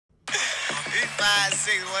He's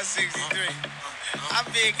 5'6", 163. How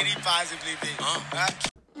big can he possibly be? Huh?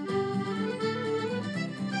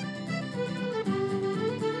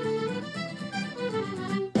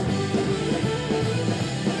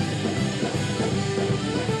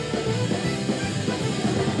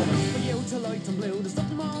 There's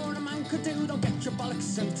nothing more a man could do. Don't get your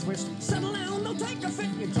bollocks and twist. Settle down, don't take a fit.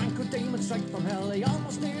 You drank a demon straight from hell. You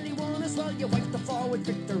almost nearly won as well. You wiped the forward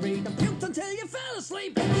victory. Then puked until you fell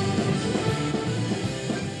asleep.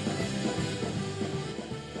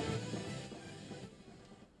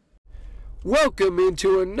 Welcome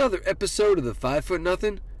into another episode of the 5 Foot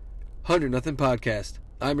Nothing, 100 Nothing podcast.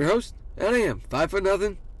 I'm your host, and I am 5 Foot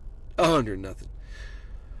Nothing, 100 Nothing.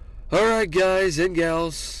 Alright guys and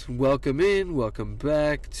gals, welcome in, welcome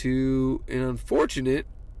back to an unfortunate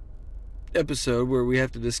episode where we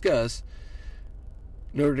have to discuss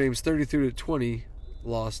Notre Dame's 33-20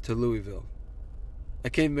 loss to Louisville. I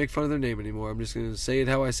can't even make fun of their name anymore, I'm just going to say it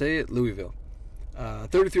how I say it, Louisville.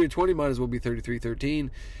 33-20 might as well be 33-13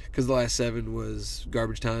 because the last 7 was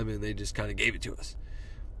garbage time and they just kind of gave it to us.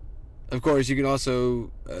 Of course, you can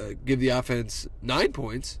also give the offense 9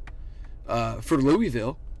 points for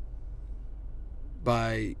Louisville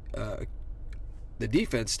by the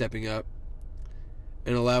defense stepping up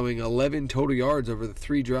and allowing 11 total yards over the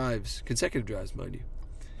 3 drives, consecutive drives, mind you.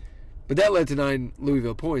 But that led to 9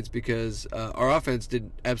 Louisville points because our offense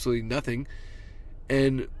did absolutely nothing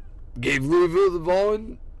and gave Louisville the ball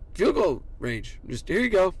in field goal range. Just, here you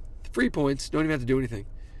go, free points, don't even have to do anything.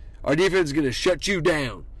 Our defense is going to shut you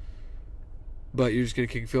down, but you're just going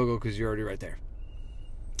to kick a field goal because you're already right there.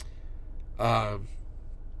 I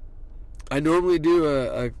normally do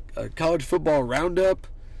a college football roundup.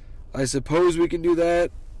 I suppose we can do that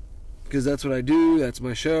because that's what I do. That's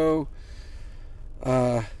my show.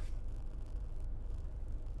 So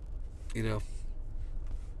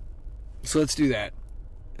let's do that.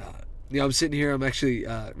 I'm sitting here. I'm actually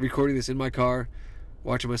recording this in my car,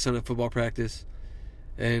 watching my son at football practice,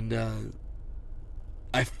 and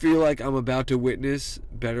I feel like I'm about to witness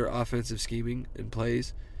better offensive scheming and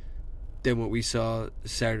plays than what we saw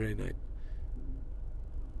Saturday night.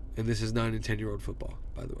 And this is 9 and 10-year-old football,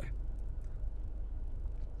 by the way.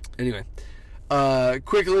 Anyway,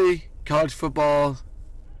 quickly, college football.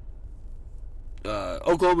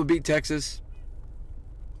 Oklahoma beat Texas.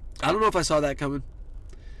 I don't know if I saw that coming.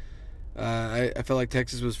 I felt like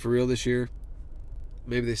Texas was for real this year.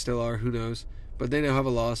 Maybe they still are. Who knows? But they now have a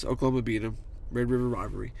loss. Oklahoma beat them. Red River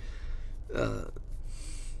rivalry.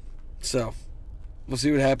 So, we'll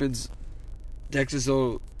see what happens.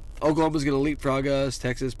 Oklahoma's going to leapfrog us.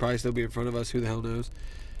 Texas probably still be in front of us. Who the hell knows?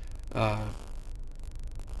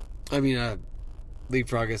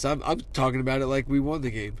 Leapfrog us. I'm talking about it like we won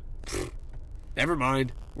the game. Never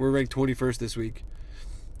mind. We're ranked 21st this week.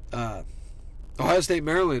 Ohio State,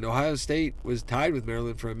 Maryland. Ohio State was tied with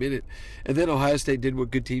Maryland for a minute. And then Ohio State did what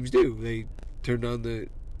good teams do. They turned on the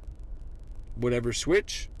whatever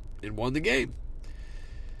switch and won the game.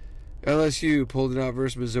 LSU pulled it out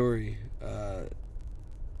versus Missouri.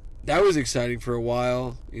 That was exciting for a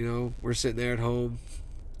while. We're sitting there at home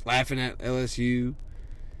laughing at LSU.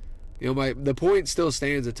 The point still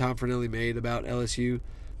stands that Tom Fornelli made about LSU.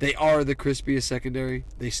 They are the crispiest secondary.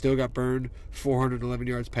 They still got burned 411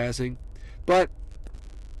 yards passing. But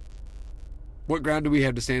what ground do we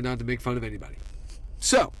have to stand on to make fun of anybody?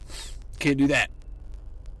 So, can't do that.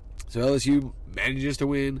 So LSU manages to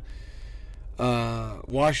win.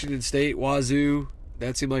 Washington State, Wazoo,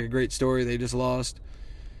 that seemed like a great story. They just lost.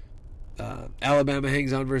 Alabama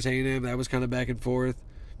hangs on versus A&M. That was kind of back and forth.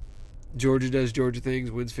 Georgia does Georgia things,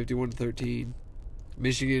 wins 51-13.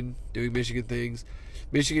 Michigan doing Michigan things.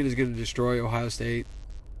 Michigan is going to destroy Ohio State.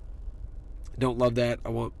 Don't love that. I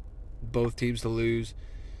want both teams to lose,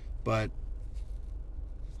 but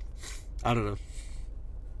I don't know.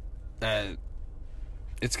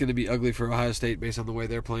 It's going to be ugly for Ohio State based on the way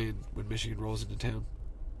they're playing when Michigan rolls into town.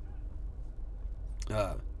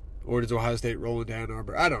 Or does Ohio State roll into Ann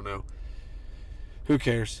Arbor? I don't know. Who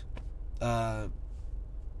cares?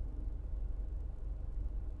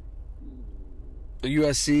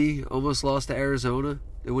 USC almost lost to Arizona.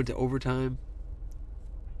 They went to overtime.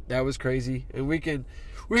 That was crazy. And we can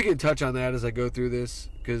touch on that as I go through this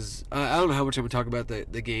because I don't know how much I'm going to talk about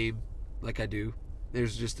the game like I do.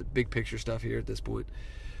 There's just big picture stuff here at this point.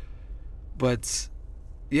 But,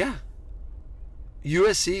 yeah.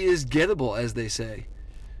 USC is gettable, as they say.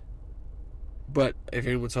 But if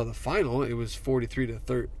anyone saw the final, it was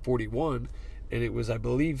 43-41. And it was, I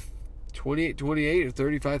believe, 28-28 or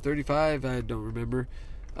 35-35. I don't remember.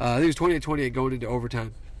 I think it was 28-28 going into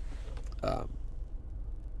overtime.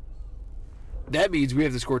 That means we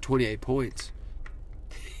have to score 28 points.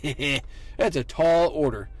 That's a tall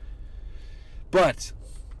order. But,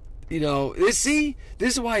 this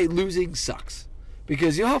is why losing sucks.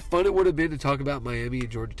 Because you know how fun it would have been to talk about Miami and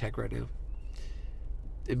Georgia Tech right now?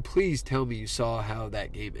 And please tell me you saw how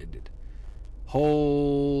that game ended.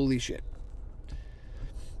 Holy shit.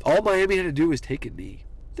 All Miami had to do was take a knee.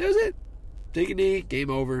 That was it. Take a knee, game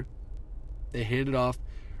over. They handed off,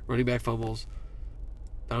 running back fumbles.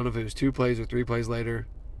 I don't know if it was 2 plays or 3 plays later.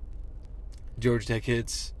 Georgia Tech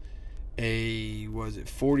hits a,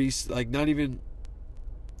 40, not even,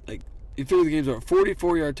 you figure the game's over.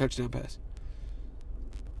 44-yard touchdown pass.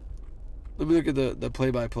 Let me look at the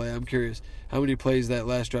play-by-play. I'm curious how many plays that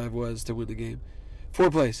last drive was to win the game. 4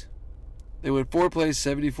 plays. They went 4 plays,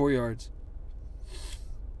 74 yards.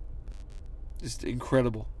 Just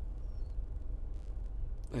incredible.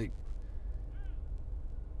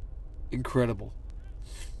 Incredible.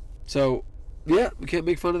 So, yeah, we can't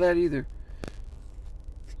make fun of that either.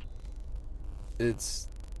 It's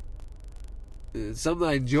something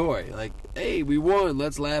I enjoy. Hey, we won.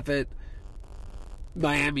 Let's laugh at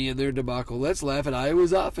Miami and their debacle. Let's laugh at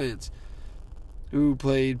Iowa's offense, who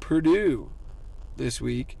played Purdue this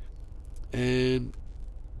week and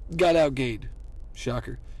got outgained.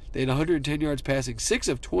 Shocker. They had 110 yards passing, 6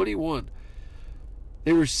 of 21.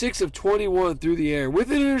 They were 6 of 21 through the air with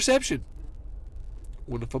an interception.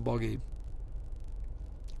 Won a football game.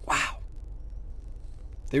 Wow.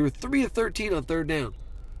 They were 3 of 13 on third down.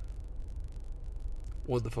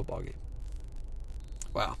 Won the football game.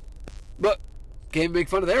 Wow. But can't make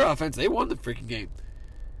fun of their offense. They won the freaking game.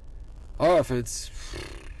 Our offense,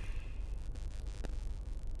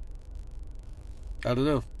 I don't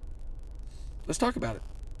know. Let's talk about it.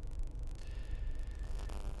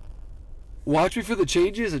 Watch me for the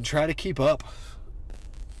changes and try to keep up.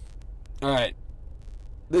 All right.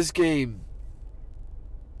 This game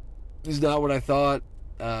is not what I thought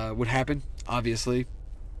would happen, obviously.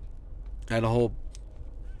 I had a whole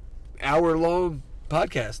hour-long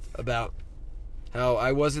podcast about how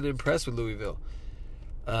I wasn't impressed with Louisville.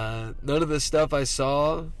 None of the stuff I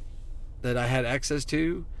saw that I had access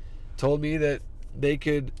to told me that they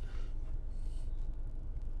could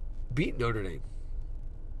beat Notre Dame.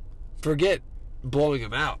 Forget blowing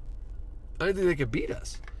them out. I didn't think they could beat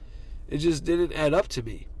us. It just didn't add up to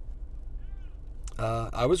me.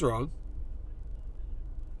 I was wrong.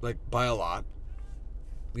 By a lot.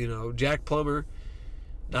 Jack Plummer,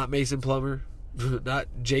 not Mason Plummer, not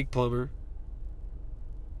Jake Plummer,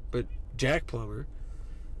 but Jack Plummer,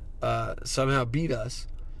 somehow beat us.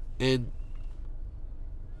 And,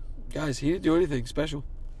 guys, he didn't do anything special.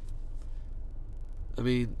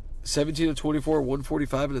 17 of 24,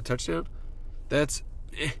 145 and a touchdown. That's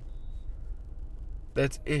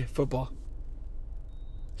football.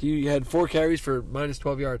 He had 4 carries for minus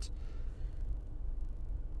 12 yards.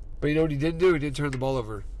 But you know what he didn't do? He didn't turn the ball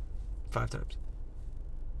over 5 times.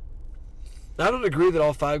 I don't agree that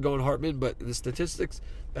all 5 go in Hartman, but in the statistics,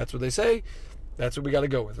 that's what they say. That's what we got to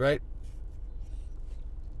go with, right?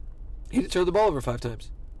 He didn't turn the ball over 5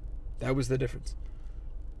 times. That was the difference.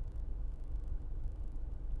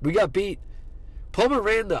 We got beat. Plummer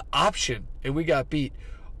ran the option, and we got beat.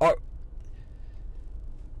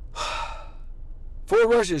 4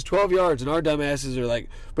 rushes, 12 yards, and our dumbasses are like,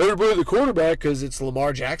 better play the quarterback because it's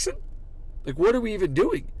Lamar Jackson? What are we even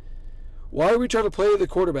doing? Why are we trying to play the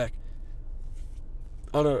quarterback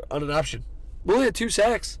on an option? We only had 2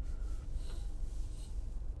 sacks.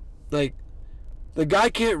 The guy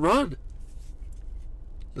can't run.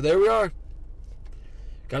 But there we are.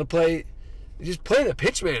 Got to play. Just play the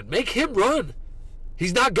pitch man. Make him run.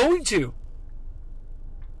 He's not going to.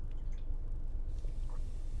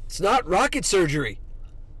 It's not rocket surgery.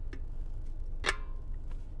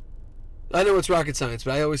 I know it's rocket science,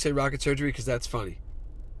 but I always say rocket surgery because that's funny.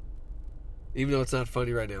 Even though it's not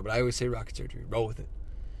funny right now, but I always say rocket surgery. Roll with it.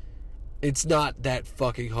 It's not that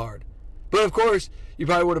fucking hard. But of course, you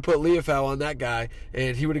probably would have put Leofau on that guy,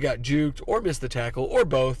 and he would have got juked or missed the tackle, or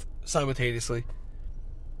both simultaneously.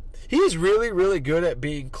 He is really, really good at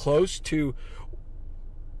being close to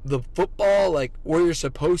the football, where you're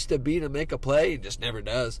supposed to be to make a play, and just never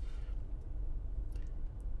does.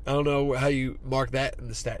 I don't know how you mark that in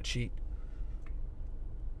the stat sheet.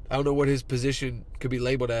 I don't know what his position could be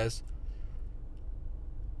labeled as.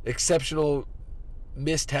 Exceptional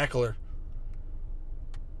missed tackler.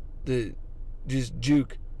 Just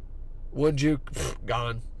juke. One juke,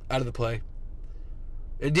 gone. Out of the play.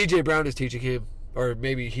 And DJ Brown is teaching him. Or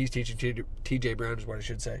maybe he's teaching TJ Brown is what I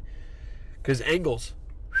should say. Because angles.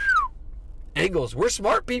 Angles. We're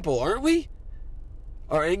smart people, aren't we?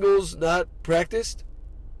 Are angles not practiced?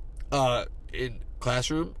 in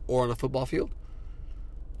classroom or on a football field.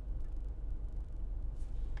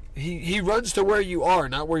 He runs to where you are,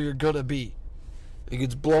 not where you're going to be. He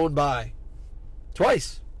gets blown by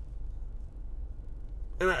twice.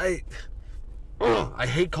 And I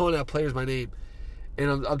hate calling out players by name. And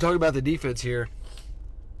I'm talking about the defense here.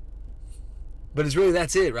 But it's really,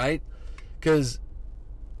 that's it, right? Because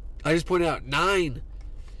I just pointed out 9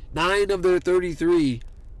 of their 33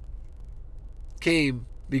 came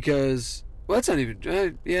because, well, that's not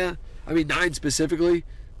even, yeah. I mean, 9 specifically,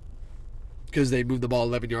 because they moved the ball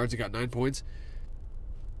 11 yards and got 9 points,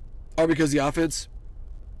 or because the offense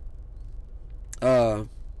but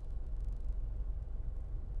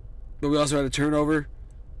we also had a turnover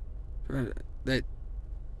that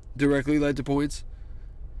directly led to points.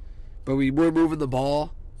 But we were moving the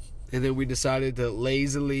ball, and then we decided to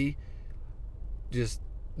lazily, just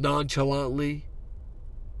nonchalantly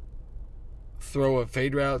throw a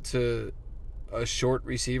fade route to a short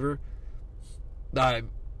receiver.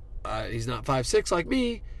 He's not 5'6" like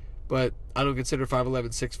me, but I don't consider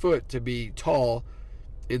 5'11", 6 foot to be tall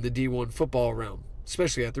in the D1 football realm,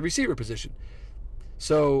 especially at the receiver position.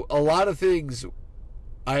 So a lot of things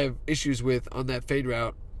I have issues with on that fade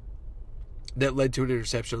route that led to an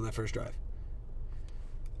interception on that first drive.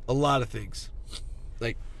 A lot of things.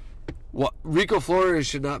 Like, Rico Flores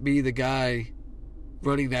should not be the guy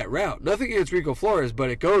running that route. Nothing against Rico Flores, but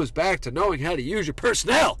it goes back to knowing how to use your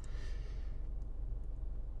personnel.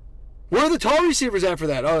 Where are the tall receivers after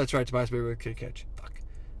that? Oh, that's right, Tobias Mayweather can't catch. Fuck.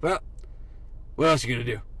 Well, what else are you going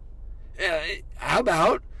to do? How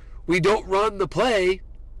about we don't run the play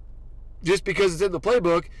just because it's in the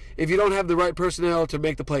playbook if you don't have the right personnel to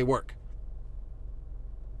make the play work?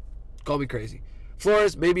 Call me crazy.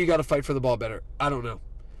 Flores, maybe you got to fight for the ball better. I don't know.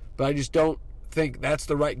 But I just don't think that's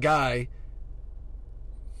the right guy,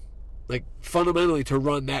 like, fundamentally to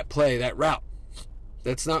run that play, that route.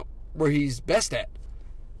 That's not where he's best at.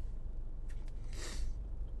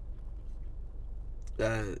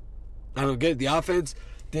 I don't get it. The offense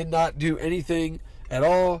did not do anything at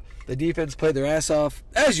all. The defense played their ass off,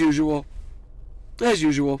 as usual. As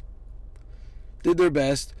usual. Did their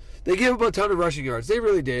best. They gave up a ton of rushing yards. They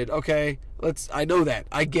really did. Okay, I know that.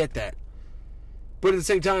 I get that. But at the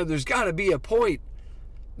same time, there's got to be a point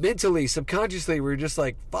mentally, subconsciously, where you're just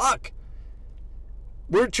like, fuck.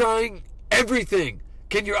 We're trying everything.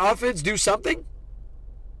 Can your offense do something?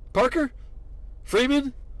 Parker?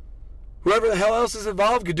 Freeman? Whoever the hell else is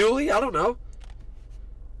involved? Gaduli? I don't know.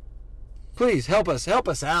 Please, help us. Help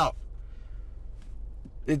us out.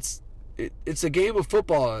 It's a game of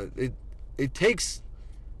football. It takes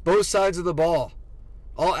both sides of the ball.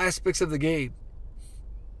 All aspects of the game.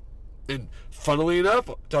 And funnily enough,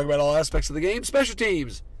 talking about all aspects of the game, special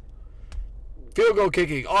teams. Field goal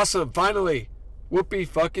kicking. Awesome. Finally. Whoopee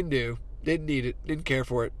fucking do. Didn't need it. Didn't care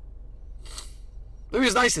for it. It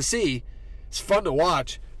was nice to see. It's fun to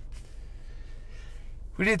watch.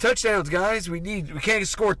 We need touchdowns, guys. We can't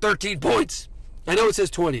score 13 points. I know it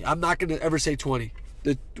says 20. I'm not going to ever say 20.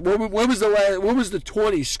 When was the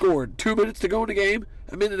 20 scored? 2 minutes to go in the game?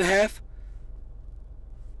 A minute and a half?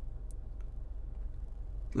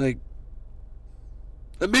 Like,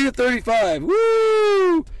 a minute 35.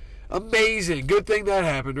 Woo! Amazing. Good thing that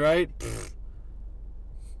happened, right? Pfft.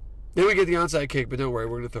 Then we get the onside kick, but don't worry,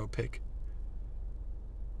 we're going to throw a pick.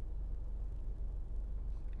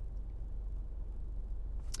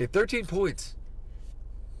 They had 13 points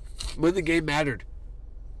when the game mattered.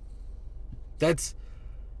 That's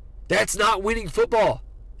not winning football.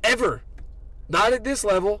 Ever. Not at this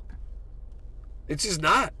level. It's just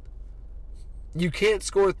not. You can't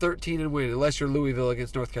score 13 and win unless you're Louisville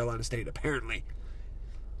against North Carolina State, apparently.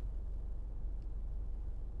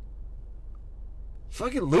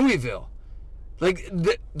 Fucking Louisville. Like,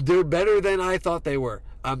 they're better than I thought they were.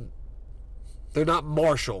 They're not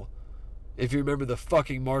Marshall. If you remember the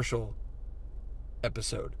fucking Marshall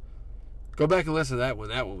episode. Go back and listen to that one.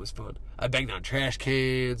 That one was fun. I banged on trash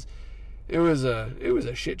cans. It was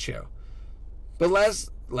a shit show. But last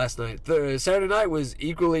night, Saturday night was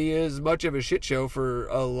equally as much of a shit show for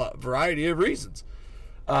a variety of reasons.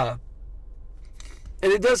 And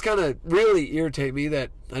it does kind of really irritate me that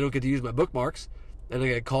I don't get to use my bookmarks. And I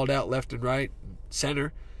get called out left and right,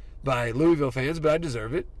 center, by Louisville fans, but I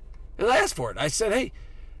deserve it. And I asked for it. I said, hey,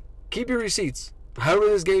 keep your receipts. However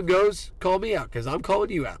this game goes, call me out, because I'm calling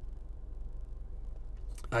you out.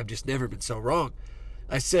 I've just never been so wrong.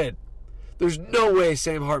 I said, there's no way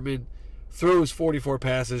Sam Hartman throws 44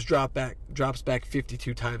 passes, drops back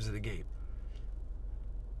 52 times in a game.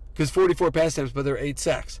 Because 44 pass attempts, but there are 8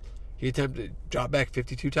 sacks. He attempted to drop back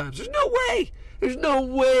 52 times. There's no way. There's no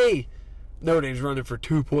way Notre Dame's running for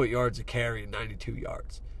 2 yards a carry and 92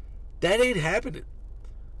 yards. That ain't happening.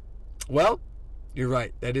 Well, you're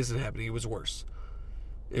right. That isn't happening. It was worse.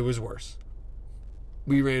 It was worse.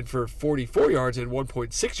 We ran for 44 yards and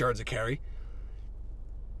 1.6 yards a carry.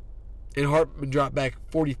 And Hartman dropped back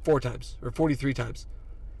 44 times or 43 times.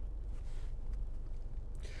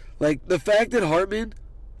 Like, the fact that Hartman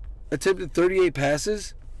attempted 38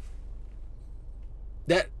 passes,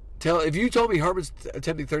 if you told me Hartman's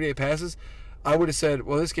attempting 38 passes, I would have said,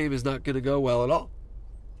 well, this game is not going to go well at all.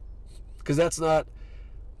 Because that's not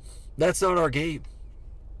our game.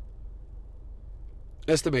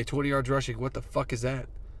 Estimate 20 yards rushing. What the fuck is that?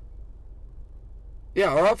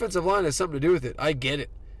 Yeah, our offensive line has something to do with it. I get it.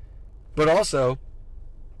 But also,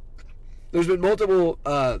 there's been multiple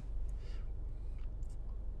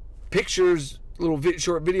pictures, little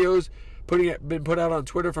short videos been put out on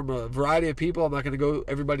Twitter from a variety of people. I'm not going to go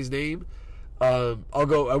everybody's name. I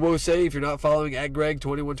will say, if you're not following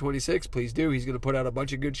 @Greg2126, please do. He's going to put out a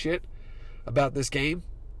bunch of good shit about this game.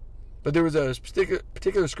 But there was a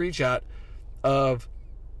particular screenshot of,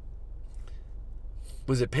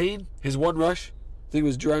 was it Payne? His one rush? I think it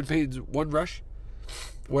was Jerron Payne's one rush,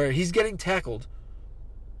 where he's getting tackled,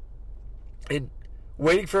 and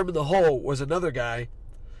waiting for him in the hole was another guy,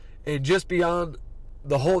 and just beyond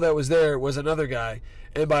the hole that was there was another guy.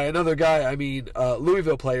 And by another guy, I mean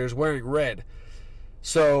Louisville players wearing red.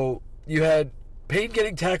 So you had Payne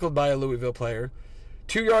getting tackled by a Louisville player.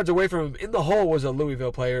 2 yards away from him in the hole was a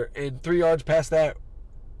Louisville player. And 3 yards past the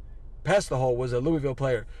hole was a Louisville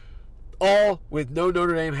player. All with no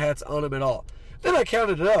Notre Dame hats on them at all. Then I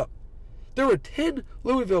counted it up. There were 10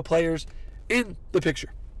 Louisville players in the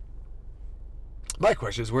picture. My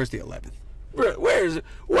question is, where's the 11th? Where is it?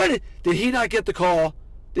 Did he not get the call?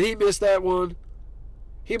 Did he miss that one?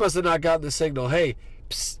 He must have not gotten the signal. Hey,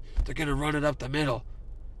 psst, they're going to run it up the middle.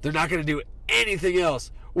 They're not going to do anything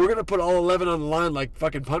else. We're going to put all 11 on the line like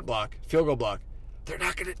fucking punt block, field goal block. They're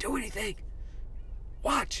not going to do anything.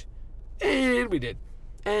 Watch. And we did.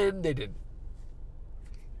 And they did.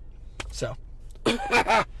 So.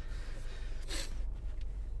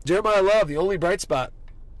 Jeremiah Love, the only bright spot.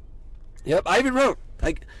 Yep, I even wrote.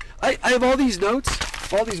 I have all these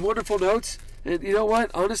notes, all these wonderful notes, and you know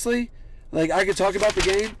what? Honestly, like, I could talk about the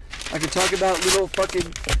game. I could talk about little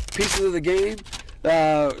fucking pieces of the game.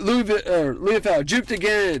 Louisville juked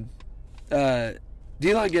again.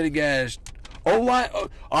 D-line getting gashed.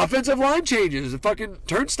 Offensive line changes. A fucking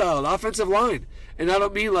turnstile, offensive line. And I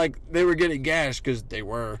don't mean like they were getting gashed, because they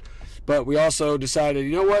were. But we also decided,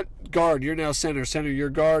 you know what? Guard, you're now center. Center, you're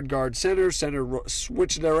guard. Guard, center. Center,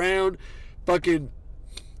 switch it around. Fucking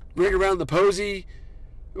ring around the posy.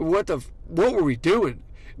 What were we doing?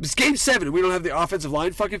 It's game 7 and we don't have the offensive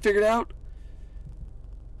line fucking figured out.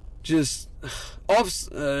 Just off.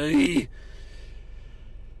 What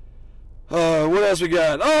else we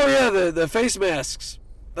got? Oh yeah, the face masks.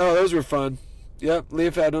 Oh, those were fun. Yep,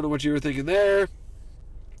 Leaf, I don't know what you were thinking there.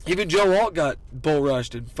 Even Joe Alt got bull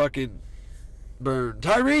rushed and fucking burned.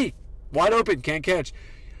 Tyree, wide open, can't catch.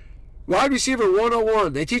 Wide receiver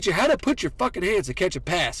 101. They teach you how to put your fucking hands to catch a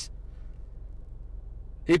pass.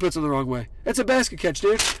 He puts them the wrong way. That's a basket catch,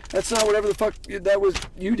 dude. That's not whatever the fuck that was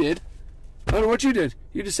you did. I don't know what you did.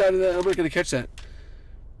 You decided that I'm not going to catch that.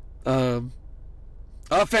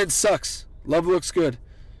 Offense sucks. Love looks good.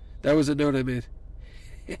 That was a note I made.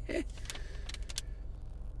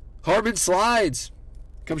 Hartman slides.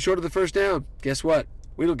 Comes short of the first down. Guess what?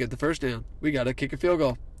 We don't get the first down. We got to kick a field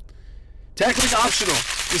goal. Tackling optional.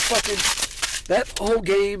 Just fucking... That whole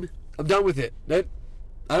game, I'm done with it.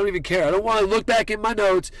 I don't even care. I don't want to look back in my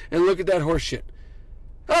notes and look at that horse shit.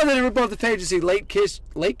 Oh, then I rip off the page and see late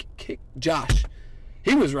kick Josh.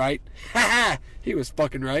 He was right. Ha ha. He was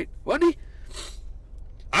fucking right. Wasn't he?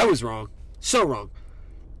 I was wrong. So wrong.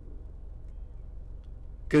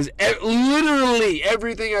 Because literally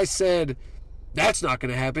everything I said, that's not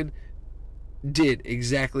going to happen, did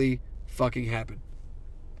exactly fucking happen.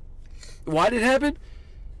 Why did it happen?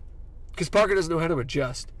 Because Parker doesn't know how to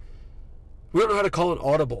adjust. We don't know how to call an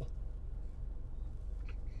audible.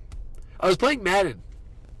 I was playing Madden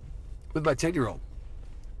with my 10-year-old.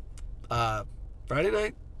 Friday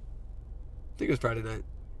night? I think it was Friday night.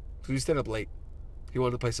 Because we stayed up late. He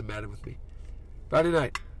wanted to play some Madden with me. Friday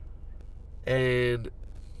night. And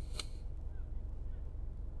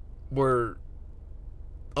we're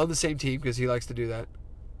on the same team because he likes to do that.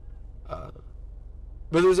 But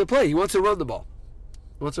there was a play. He wants to run the ball.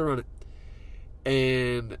 He wants to run it.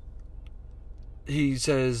 And he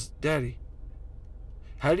says, Daddy,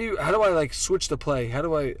 how do I like switch the play? How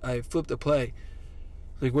do I flip the play?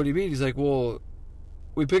 Like, what do you mean? He's like, well,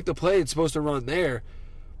 we picked the play. It's supposed to run there,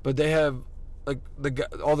 but they have like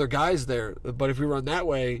all their guys there. But if we run that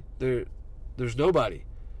way, there's nobody.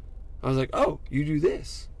 I was like, oh, you do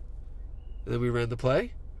this. And then we ran the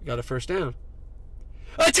play, got a first down.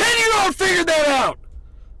 A 10-year-old figured that out!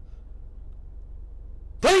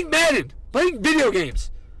 Playing Madden, playing video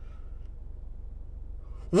games.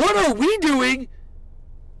 What are we doing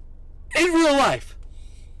in real life?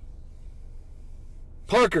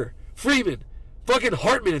 Parker, Freeman, fucking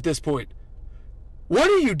Hartman at this point. What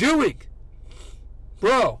are you doing?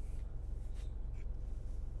 Bro.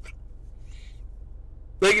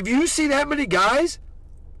 Like, if you see that many guys,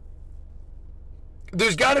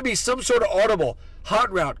 there's got to be some sort of audible,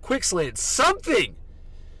 hot route, quick slant, something.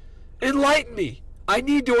 Enlighten me. I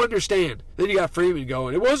need to understand. Then you got Freeman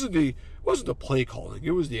going, it wasn't the play calling,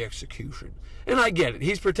 it was the execution. And I get it.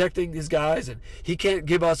 He's protecting his guys, and he can't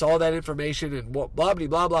give us all that information and blah, blah,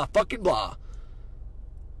 blah, blah, fucking blah.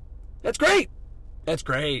 That's great. That's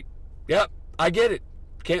great. Yep, I get it.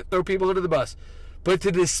 Can't throw people under the bus. But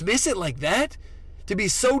to dismiss it like that, to be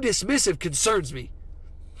so dismissive, concerns me.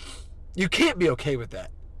 You can't be okay with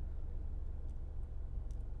that.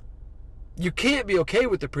 You can't be okay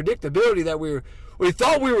with the predictability that we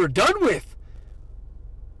thought we were done with.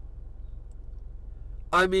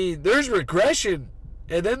 I mean, there's regression,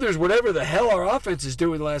 and then there's whatever the hell our offense is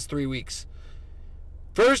doing the last 3 weeks.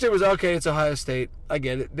 First it was, okay, it's Ohio State. I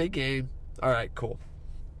get it. Big game. All right, cool.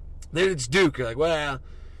 Then it's Duke. You're like, well,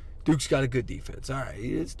 Duke's got a good defense. All right,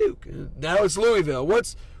 it's Duke. Now it's Louisville.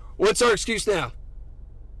 What's our excuse now?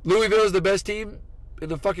 Louisville is the best team in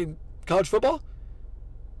the fucking college football?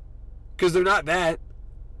 Because they're not that.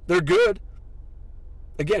 They're good.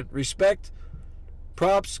 Again, respect,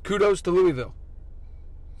 props, kudos to Louisville.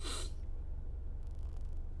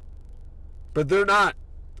 But they're not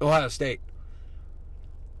Ohio State.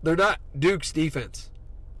 They're not Duke's defense.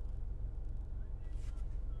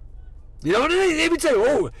 You know, they even say,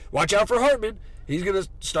 oh, watch out for Hartman. He's going to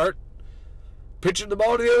start pitching the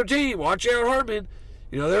ball to the other team. Watch out, Hartman.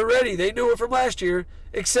 You know, they're ready. They knew it from last year.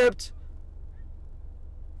 Except,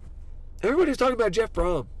 everybody's talking about Jeff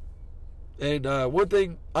Brom. And one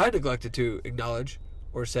thing I neglected to acknowledge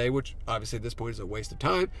or say, which obviously at this point is a waste of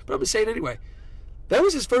time, but I'm going to say it anyway. That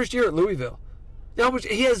was his first year at Louisville. Now,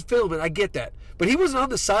 he has film, and I get that. But he wasn't on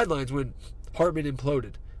the sidelines when Hartman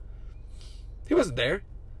imploded. He wasn't there.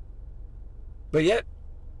 But yet,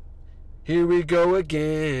 here we go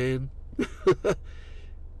again.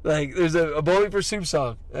 Like, there's a Bowling for Soup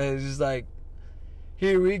song. And it's just like,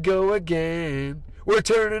 here we go again. We're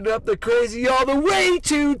turning up the crazy all the way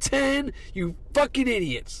to 10. You fucking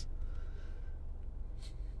idiots.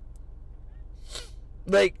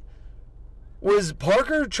 Like, was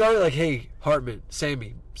Parker trying to, like, hey, Hartman,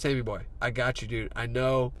 Sammy boy, I got you, dude. I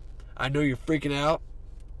know you're freaking out.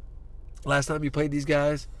 Last time you played these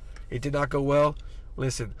guys, it did not go well.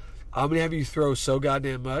 Listen, I'm going to have you throw so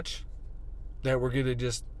goddamn much that we're going to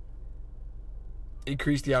just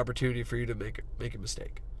increase the opportunity for you to make a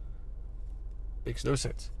mistake. Makes no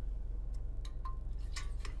sense.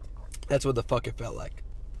 That's what the fuck it felt like.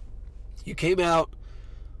 You came out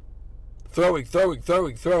throwing,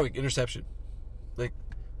 interception. Like,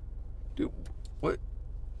 dude,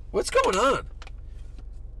 what's going on?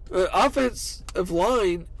 Offensive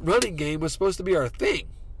line running game was supposed to be our thing.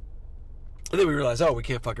 And then we realized, oh, we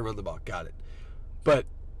can't fucking run the ball. Got it. But,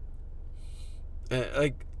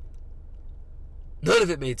 like, none of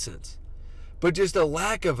it made sense. But just a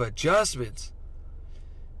lack of adjustments.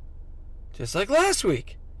 Just like last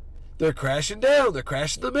week. They're crashing down. They're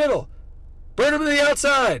crashing the middle. Burn them to the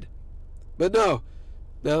outside. But no,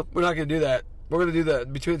 we're not going to do that. We're going to do the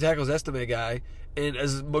between the tackles Estime guy. And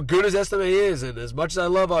as good as Estime is, and as much as I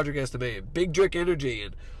love Audric Estime, and Big Drick energy,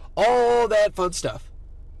 and all that fun stuff,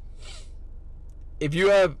 if you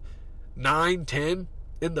have 9, 10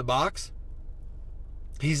 in the box,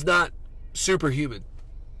 he's not superhuman.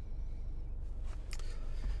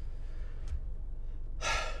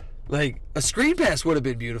 Like, a screen pass would have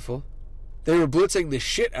been beautiful. They were blitzing the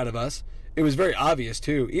shit out of us. It was very obvious,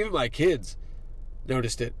 too. Even my kids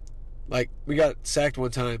noticed it. Like, we got sacked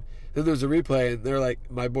one time. Then there was a replay, and they're like,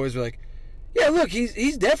 my boys were like, yeah, look,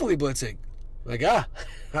 he's definitely blitzing. I'm like,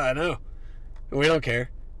 I know. We don't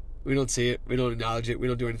care. We don't see it. We don't acknowledge it. We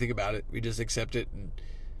don't do anything about it. We just accept it and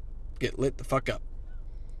get lit the fuck up.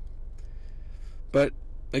 But,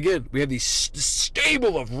 again, we have these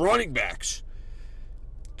stable of running backs.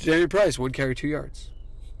 Jerry Price, 1 carry, 2 yards.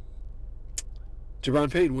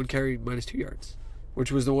 Jabron Payne, 1 carry, -2 yards,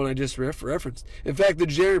 which was the one I just referenced. In fact, the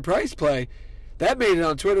Jerry Price play, that made it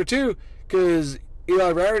on Twitter too, because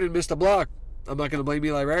Eli Raridan missed a block. I'm not going to blame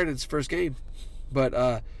Eli Raridan, it's his first game.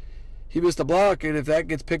 But he missed a block, and if that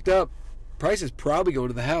gets picked up, price is probably going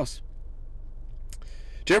to the house.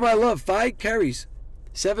 Jeremiah Love, 5 carries,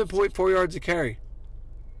 7.4 yards a carry.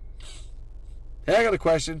 Hey, I got a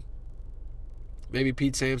question. Maybe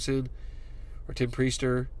Pete Sampson or Tim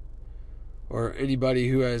Priester or anybody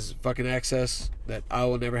who has fucking access that I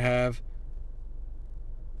will never have.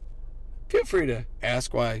 Feel free to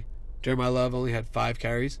ask why Jeremiah Love only had 5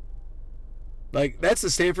 carries. Like, that's the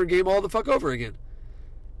Stanford game all the fuck over again.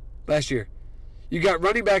 Last year. You got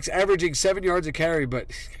running backs averaging 7 yards a carry,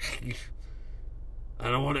 but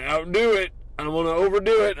I don't want to outdo it. I don't want to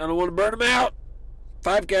overdo it. I don't want to burn them out.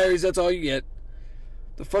 5 carries, that's all you get.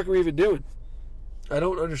 The fuck are we even doing? I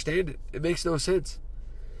don't understand it. It makes no sense.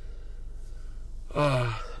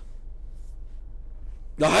 The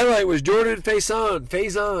highlight was Jordan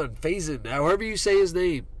Faison, however you say his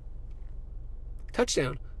name.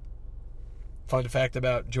 Touchdown. Fun fact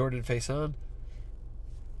about Jordan Faison.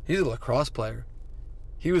 He's a lacrosse player.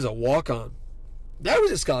 He was a walk-on. That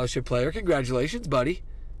was a scholarship player. Congratulations, buddy.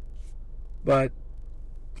 But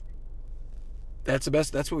that's the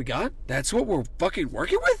best. That's what we got? That's what we're fucking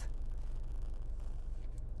working with?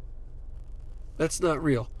 That's not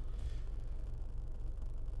real.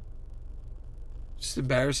 Just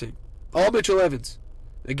embarrassing. All Mitchell Evans.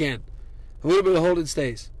 Again. A little bit of Holden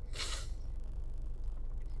Stays.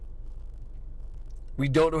 We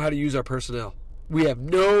don't know how to use our personnel. We have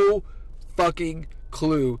no fucking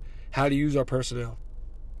clue how to use our personnel.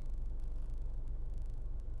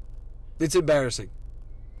 It's embarrassing.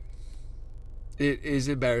 It is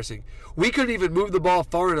embarrassing. We couldn't even move the ball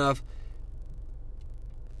far enough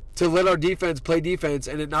to let our defense play defense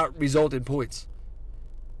and it not result in points.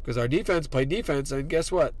 Because our defense played defense, and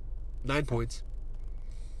guess what? 9 points.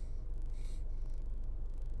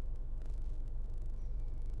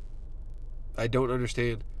 I don't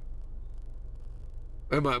understand.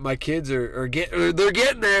 And my kids they're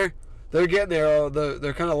getting there. They're getting there. Oh,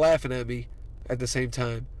 they're kind of laughing at me at the same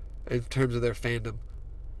time in terms of their fandom.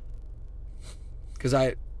 Because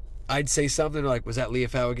I'd say something like, was that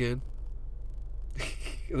Leafau again?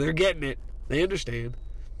 They're getting it. They understand.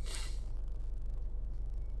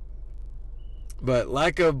 But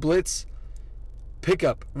lack of blitz,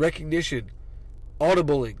 pickup, recognition,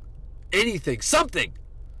 audibling, anything, something.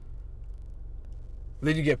 And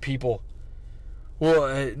then you get people. Well,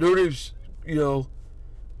 Notre Dame's,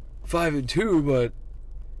 5-2, but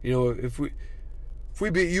if we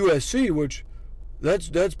beat USC, which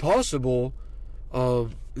that's possible,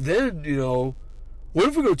 then what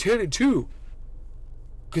if we go 10-2?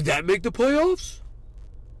 Could that make the playoffs?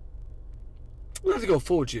 We'll have to go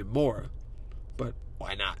full Jim Mora, but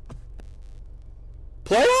why not?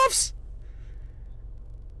 Playoffs?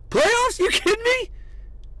 Playoffs? You kidding me?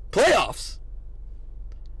 Playoffs?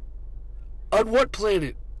 On what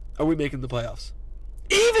planet are we making the playoffs?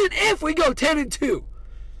 Even if we go 10-2.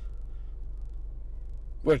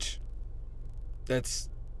 Which, that's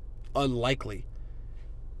unlikely.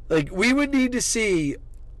 Like, we would need to see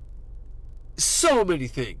so many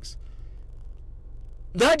things.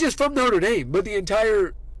 Not just from Notre Dame, but the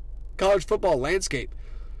entire college football landscape.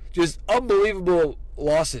 Just unbelievable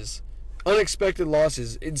losses. Unexpected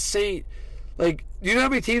losses. Insane. Like, do you know how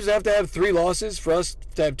many teams have to have 3 losses for us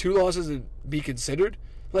to have 2 losses and be considered?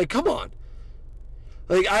 Like, come on.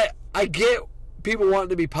 Like, I get people wanting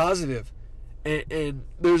to be positive, and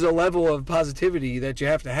there's a level of positivity that you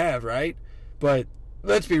have to have, right? But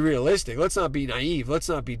let's be realistic. Let's not be naive. Let's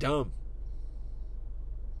not be dumb.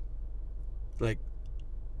 Like,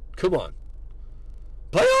 come on.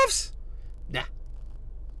 Playoffs? Nah.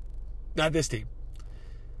 Not this team.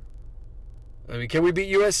 I mean, can we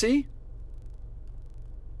beat USC?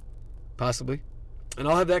 Possibly. And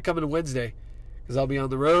I'll have that coming Wednesday because I'll be on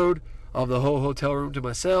the road. I'll have the whole hotel room to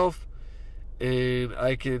myself, and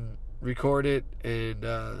I can record it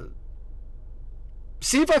and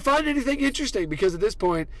see if I find anything interesting, because at this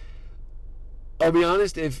point, I'll be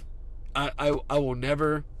honest, if I will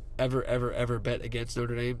never, ever bet against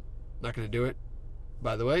Notre Dame. Not going to do it.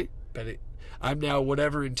 By the way, bet it. I'm now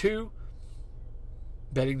whatever in 2,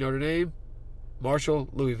 betting Notre Dame, Marshall,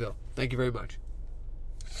 Louisville. Thank you very much.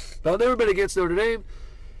 But I'll never bet against Notre Dame.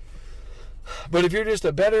 But if you're just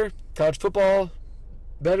a bettor, college football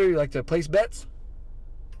bettor, you like to place bets,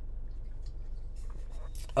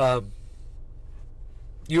 USC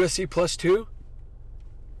 +2,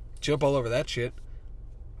 jump all over that shit.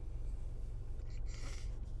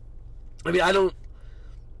 I mean, I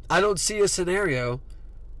don't see a scenario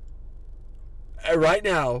right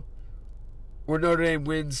now where Notre Dame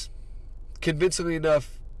wins convincingly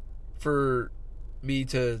enough for me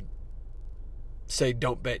to say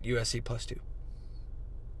don't bet USC +2.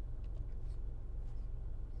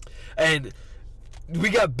 And we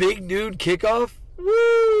got big noon kickoff.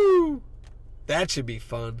 Woo! That should be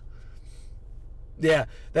fun. Yeah,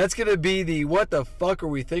 that's going to be the what the fuck are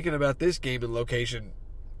we thinking about this game and location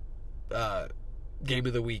game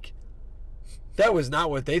of the week. That was not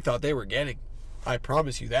what they thought they were getting. I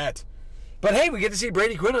promise you that. But hey, we get to see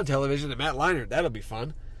Brady Quinn on television and Matt Leinart. That'll be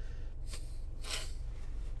fun.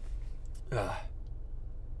 Then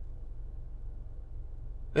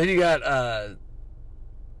you got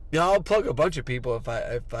I'll plug a bunch of people if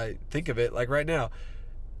I think of it. Like right now,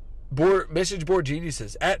 message Board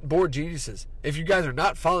Geniuses at Board Geniuses. If you guys are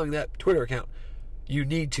not following that Twitter account, you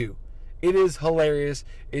need to. It is hilarious.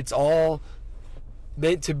 It's all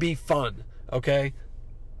meant to be fun. Okay.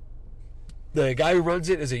 The guy who runs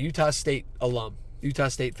it is a Utah State alum, Utah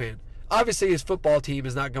State fan. Obviously, his football team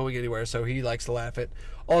is not going anywhere, so he likes to laugh at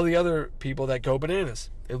all the other people that go bananas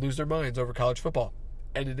and lose their minds over college football.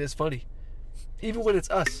 And it is funny. Even when it's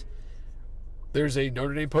us. There's a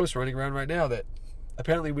Notre Dame post running around right now that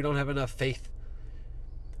apparently we don't have enough faith.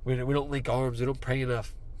 We don't link arms. We don't pray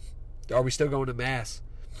enough. Are we still going to Mass?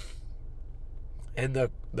 And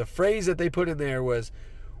the phrase that they put in there was,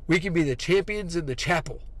 we can be the champions in the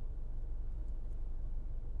chapel.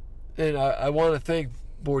 And I want to thank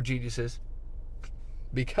Board Geniuses,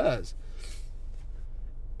 because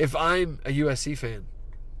if I'm a USC fan,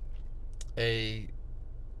 a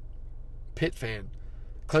Pitt fan,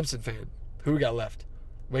 Clemson fan, who we got left?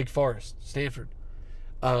 Wake Forest, Stanford.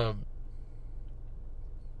 I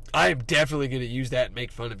am definitely going to use that and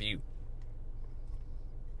make fun of you.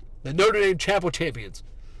 The Notre Dame Chapel champions.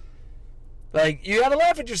 Like, you got to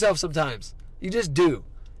laugh at yourself sometimes. You just do.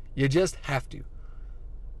 You just have to.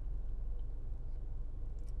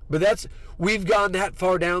 But we've gone that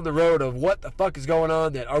far down the road of what the fuck is going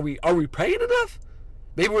on, that are we praying enough?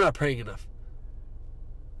 Maybe we're not praying enough.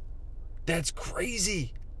 That's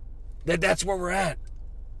crazy. That's where we're at.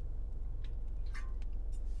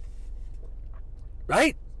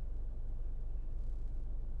 Right?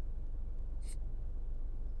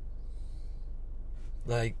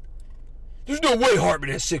 Like, there's no way Hartman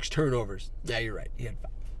has 6 turnovers. Yeah, you're right. He had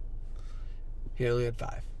 5. He only had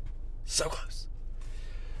 5. So close.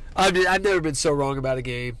 I've never been so wrong about a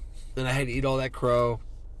game, and I had to eat all that crow,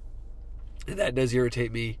 and that does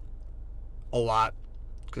irritate me a lot,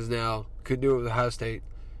 because now couldn't do it with Ohio State,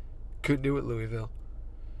 couldn't do it with Louisville.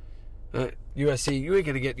 USC, you ain't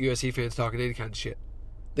gonna get USC fans talking any kind of shit.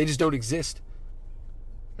 They just don't exist.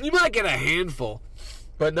 You might get a handful,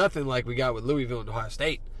 but nothing like we got with Louisville and Ohio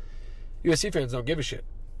State. USC fans don't give a shit.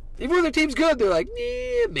 Even when their team's good, they're like,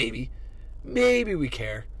 maybe we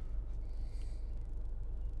care.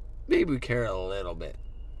 Maybe we care a little bit.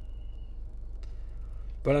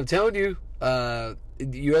 But I'm telling you,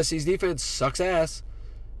 USC's defense sucks ass,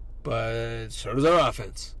 but so does our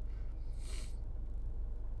offense.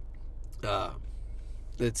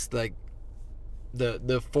 It's like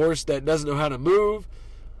the force that doesn't know how to move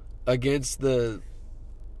against the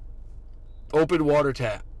open water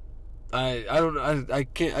tap. I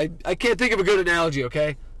can't think of a good analogy,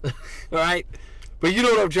 okay? All right? But you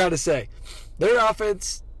know what I'm trying to say. Their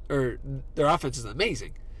offense is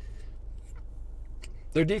amazing.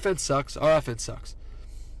 Their defense sucks. Our offense sucks.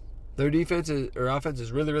 Our offense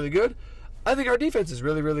is really, really good. I think our defense is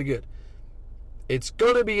really, really good. It's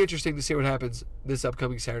going to be interesting to see what happens this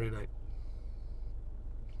upcoming Saturday night.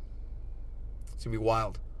 It's going to be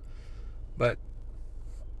wild. But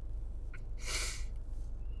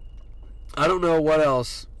I don't know what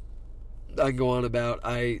else I can go on about.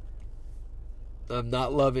 I'm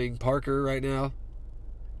not loving Parker right now.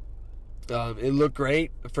 It looked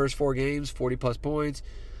great. The first 4 games, 40-plus points.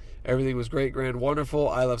 Everything was great, grand, wonderful.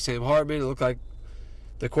 I love Sam Hartman. It looked like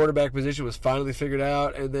the quarterback position was finally figured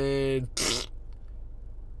out. And then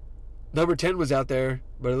number 10 was out there,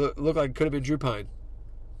 but it looked like it could have been Drew Pine.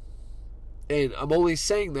 And I'm only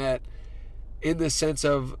saying that in the sense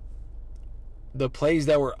of the plays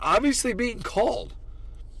that were obviously being called.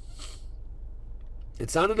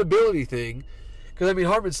 It's not an ability thing. Because,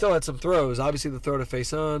 Hartman still had some throws. Obviously, the throw to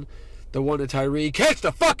face on. The one to Tyree. Catch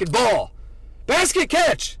the fucking ball! Basket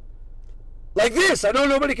catch! Like this. I know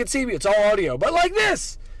nobody can see me. It's all audio. But like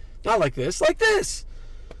this. Not like this. Like this.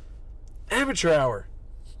 Amateur hour.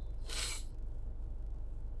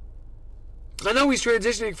 I know he's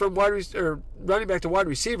transitioning from running back to wide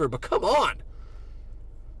receiver, but come on.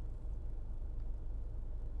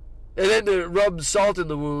 And then to rub salt in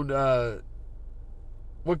the wound,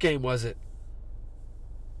 what game was it?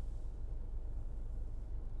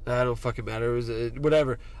 I don't fucking matter. It was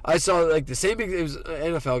whatever. I saw the same. It was an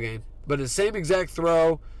NFL game, but the same exact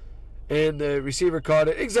throw, and the receiver caught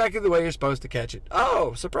it exactly the way you're supposed to catch it.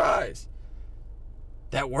 Oh, surprise.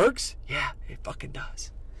 That works? Yeah, it fucking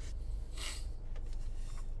does.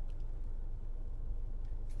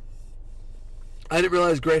 I didn't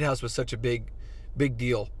realize Great House was such a big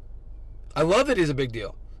deal. I love it as a big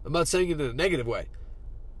deal. I'm not saying it in a negative way.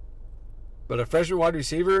 But a freshman wide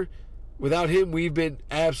receiver, without him, we've been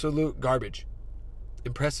absolute garbage.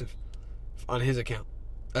 Impressive on his account.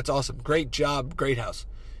 That's awesome. Great job, Great House.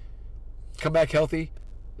 Come back healthy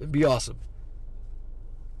and be awesome.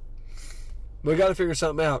 We got to figure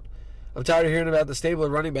something out. I'm tired of hearing about the stable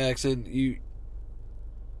of running backs, and you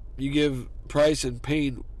give Price and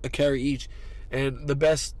Payne a carry each, and the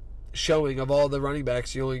best showing of all the running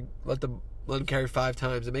backs, you only let them carry 5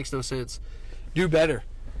 times. It makes no sense. Do better.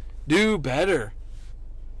 Do better.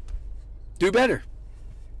 Do better.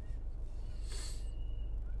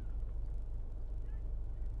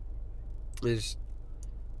 Is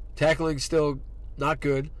tackling still not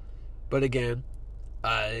good, but again,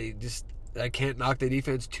 I can't knock the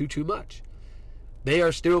defense too much. They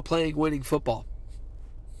are still playing winning football.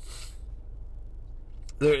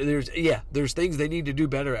 There's things they need to do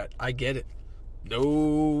better at. I get it.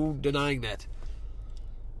 No denying that.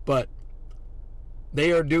 But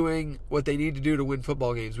they are doing what they need to do to win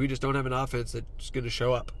football games. We just don't have an offense that's going to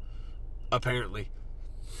show up, apparently.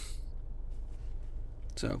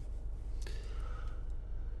 So,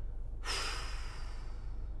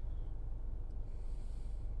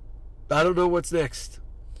 I don't know what's next.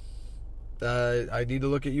 I need to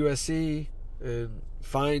look at USC and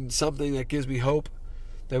find something that gives me hope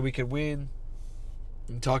that we can win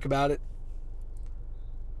and talk about it.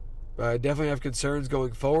 I definitely have concerns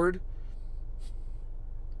going forward.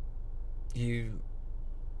 You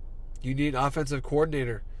need an offensive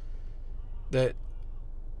coordinator that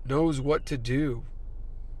knows what to do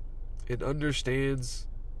and understands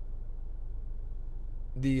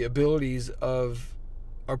the abilities of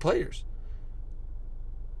our players.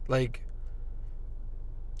 Like,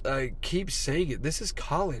 I keep saying it, this is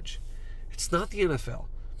college. It's not the NFL.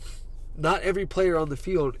 Not every player on the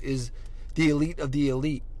field is the elite of the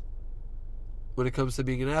elite when it comes to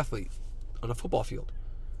being an athlete on a football field.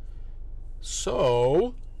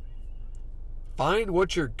 So, find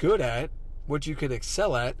what you're good at, what you can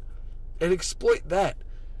excel at, and exploit that.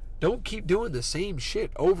 Don't keep doing the same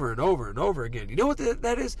shit over and over and over again. You know what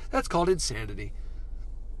that is? That's called insanity.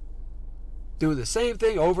 Doing the same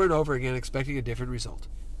thing over and over again, expecting a different result.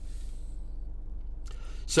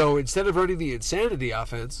 So instead of running the insanity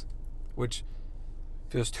offense, which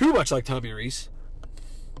feels too much like Tommy Reese,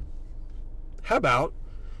 how about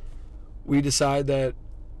we decide that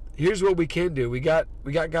here's what we can do. We got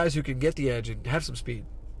guys who can get the edge and have some speed.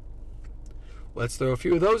 Let's throw a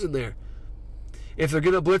few of those in there. If they're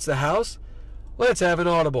going to blitz the house, let's have an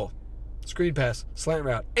audible, screen pass, slant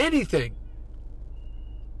route, anything.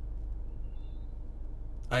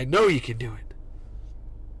 I know you can do it.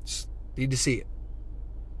 Just need to see it.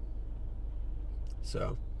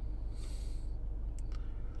 So,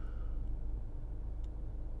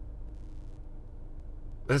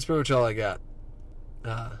 that's pretty much all I got.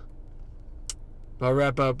 I'll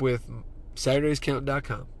wrap up with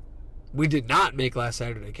SaturdaysCount.com. We did not make last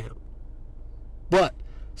Saturday count, but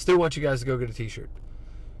still want you guys to go get a t-shirt.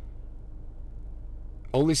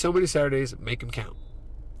 Only so many Saturdays, make them count.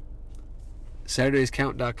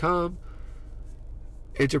 SaturdaysCount.com.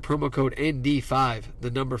 Enter promo code ND5,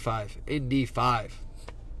 the number 5, ND5.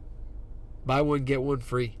 Buy one, get one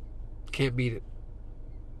free. Can't beat it.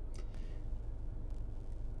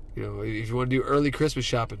 You know, if you want to do early Christmas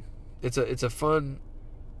shopping, it's a fun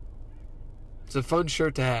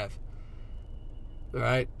shirt to have. All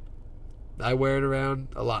right, I wear it around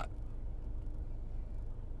a lot.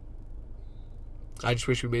 I just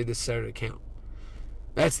wish we made this Saturday count.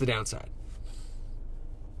 That's the downside.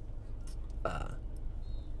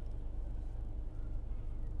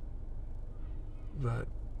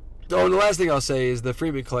 The last thing I'll say is the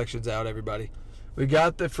Freeman collection's out, everybody. We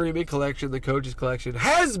got the Freeman collection. The coach's collection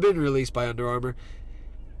has been released by Under Armour.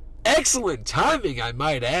 Excellent timing, I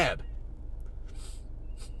might add.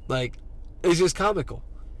 Like, it's just comical.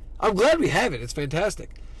 I'm glad we have it. It's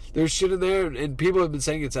fantastic. There's shit in there, and people have been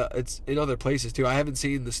saying it's in other places too. I haven't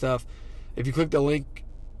seen the stuff. If you click the link,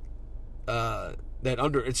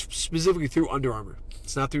 it's specifically through Under Armour.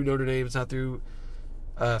 It's not through Notre Dame. It's not through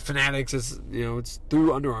Fanatics. It's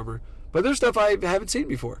through Under Armour. But there's stuff I haven't seen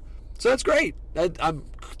before, so that's great. I'm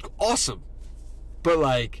awesome. But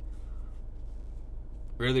like,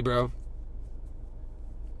 really, bro?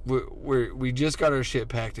 We just got our shit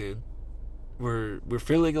packed in. We're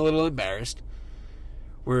feeling a little embarrassed.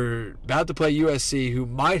 We're about to play USC, who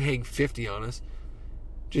might hang 50 on us,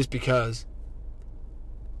 just because.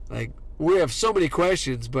 Like, we have so many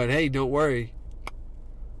questions, but hey, don't worry.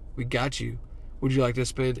 We got you. Would you like to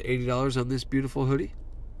spend $80 on this beautiful hoodie?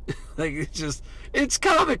 Like, it's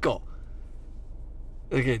comical.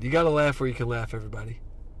 Again, you got to laugh where you can laugh, everybody.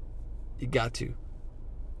 You got to.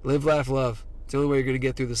 Live, laugh, love. It's the only way you're going to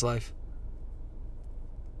get through this life.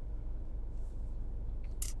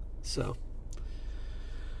 So.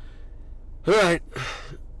 Alright.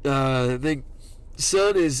 I think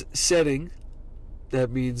sun is setting. That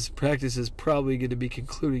means practice is probably going to be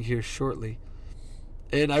concluding here shortly.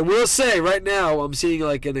 And I will say, right now, I'm seeing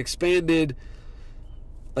like an expanded,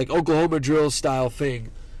 like Oklahoma drill style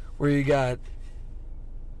thing, where you got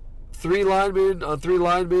 3 linemen on 3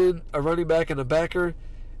 linemen, a running back and a backer,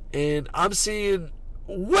 and I'm seeing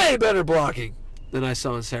way better blocking than I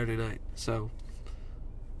saw on Saturday night. So,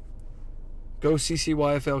 go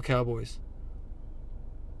CCYFL Cowboys.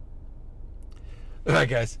 All right,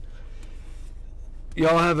 guys.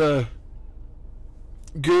 Y'all have a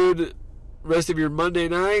good rest of your Monday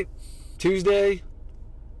night, Tuesday,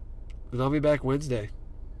 and I'll be back Wednesday.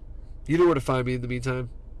 You know where to find me in the meantime.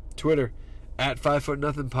 Twitter,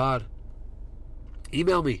 @5footnothingpod.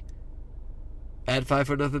 Email me,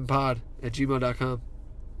 @5footnothingpod@gmail.com.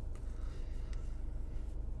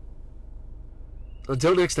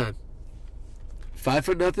 Until next time, 5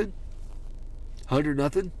 foot nothing, 100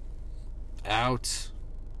 nothing, out.